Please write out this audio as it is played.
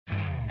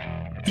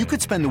You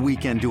could spend the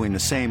weekend doing the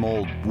same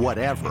old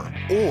whatever,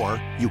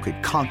 or you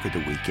could conquer the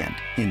weekend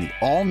in the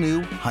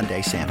all-new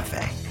Hyundai Santa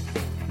Fe.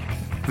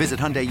 Visit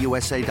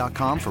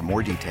HyundaiUSA.com for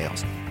more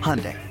details.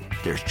 Hyundai,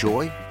 there's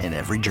joy in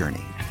every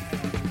journey.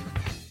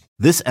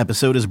 This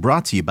episode is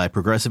brought to you by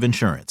Progressive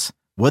Insurance.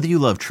 Whether you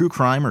love true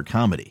crime or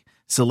comedy,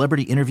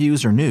 celebrity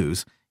interviews or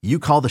news, you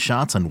call the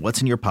shots on what's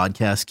in your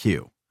podcast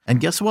queue. And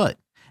guess what?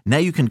 Now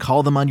you can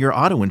call them on your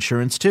auto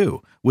insurance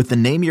too with the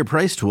Name Your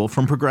Price tool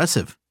from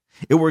Progressive.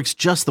 It works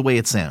just the way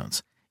it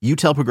sounds. You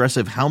tell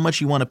Progressive how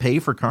much you want to pay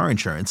for car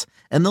insurance,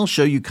 and they'll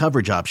show you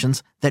coverage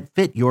options that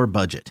fit your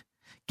budget.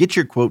 Get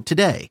your quote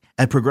today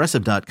at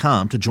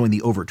Progressive.com to join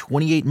the over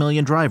 28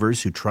 million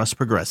drivers who trust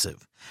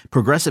Progressive.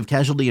 Progressive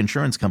Casualty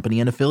Insurance Company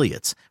and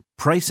Affiliates.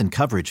 Price and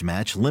coverage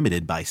match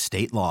limited by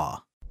state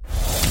law.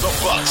 The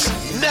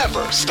Bucks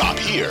never stop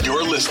here.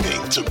 You're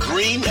listening to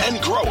Green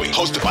and Growing,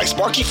 hosted by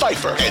Sparky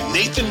Pfeiffer and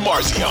Nathan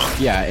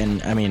Marzion. Yeah,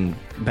 and I mean,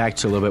 back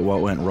to a little bit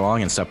what went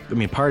wrong and stuff. I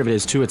mean, part of it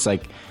is, too, it's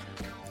like,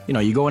 you know,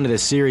 you go into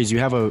this series, you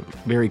have a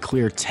very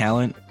clear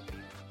talent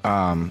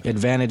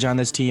advantage on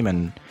this team,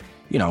 and,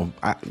 you know,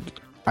 I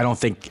don't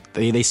think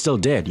they still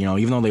did. You know,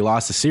 even though they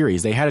lost the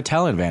series, they had a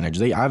talent advantage.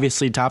 They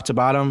obviously, top to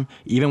bottom,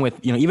 even when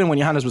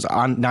Giannis was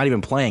not even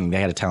playing, they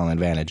had a talent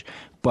advantage.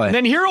 But and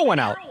then Hero went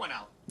out.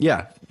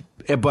 Yeah,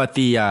 but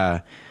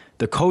the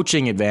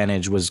coaching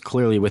advantage was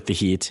clearly with the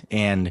Heat,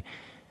 and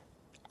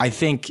I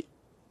think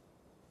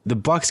the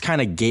Bucks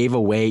kind of gave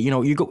away. You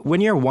know,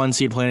 when you're a 1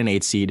 seed playing an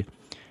 8 seed,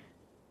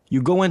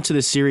 you go into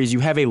the series, you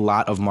have a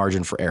lot of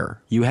margin for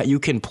error. You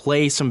can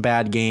play some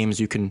bad games,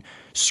 you can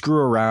screw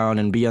around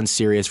and be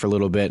unserious for a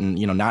little bit, and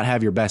not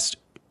have your best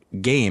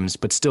games,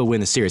 but still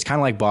win the series. Kind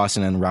of like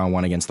Boston in round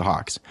 1 against the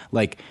Hawks.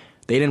 Like,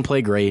 they didn't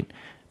play great.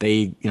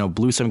 They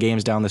blew some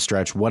games down the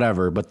stretch,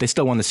 whatever, but they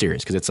still won the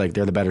series because it's like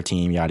they're the better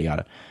team, yada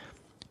yada.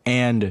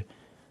 And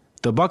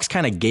the Bucks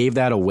kind of gave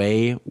that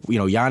away.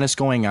 Giannis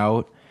going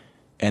out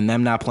and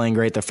them not playing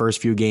great the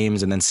first few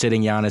games, and then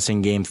sitting Giannis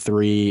in game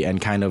 3 and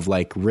kind of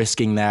like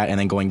risking that, and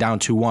then going down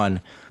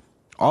 2-1.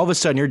 All of a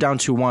sudden, you're down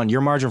 2-1.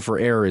 Your margin for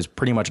error is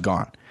pretty much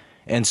gone,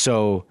 and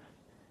so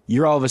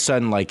you're all of a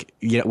sudden like,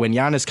 when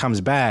Giannis comes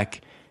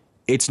back,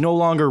 it's no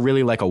longer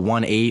really like a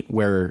 1-8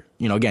 where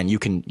again you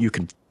can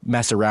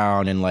mess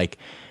around and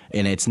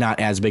it's not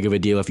as big of a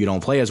deal if you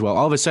don't play as well.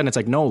 All of a sudden it's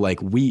like, no,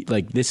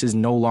 this is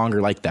no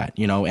longer like that,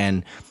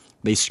 and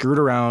they screwed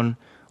around,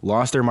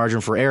 lost their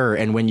margin for error,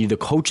 and when the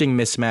coaching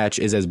mismatch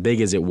is as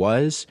big as it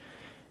was,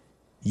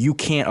 you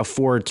can't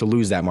afford to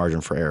lose that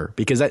margin for error,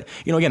 because that,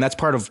 again, that's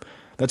part of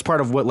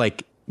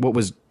what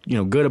was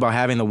good about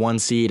having the 1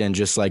 seed and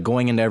just like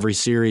going into every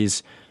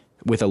series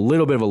with a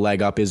little bit of a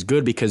leg up is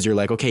good, because you're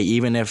like, okay,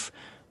 even if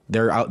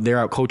they're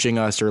out coaching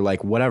us or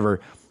like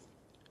whatever,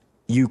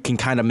 you can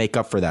kind of make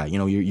up for that.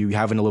 You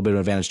having a little bit of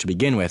advantage to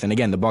begin with. And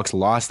again, the Bucks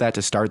lost that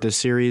to start this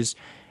series.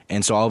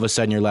 And so all of a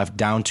sudden you're left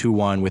down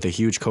 2-1 with a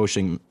huge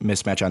coaching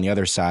mismatch on the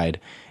other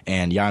side,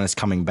 and Giannis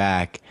coming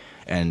back.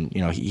 And,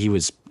 he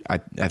was, I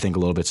think, a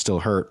little bit still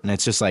hurt. And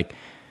it's just like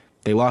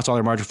they lost all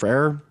their margin for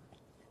error.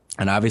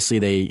 And obviously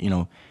they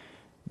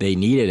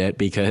needed it,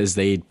 because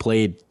they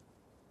played,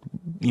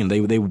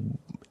 they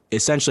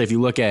essentially, if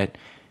you look at,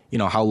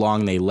 how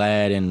long they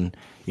led, and,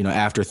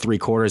 after 3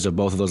 quarters of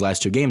both of those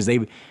last 2 games,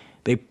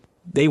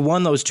 they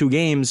won those 2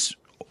 games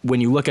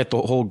when you look at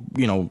the whole,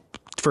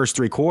 first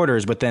 3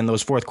 quarters, but then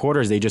those fourth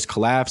quarters, they just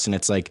collapse, and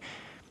it's like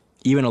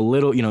even a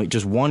little,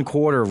 just 1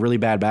 quarter of really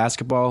bad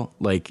basketball,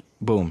 like,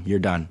 boom, you're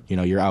done,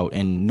 you're out.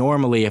 And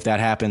normally if that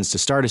happens to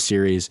start a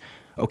series,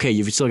 okay,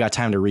 you've still got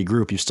time to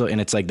regroup. And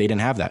it's like they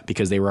didn't have that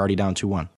because they were already down 2-1.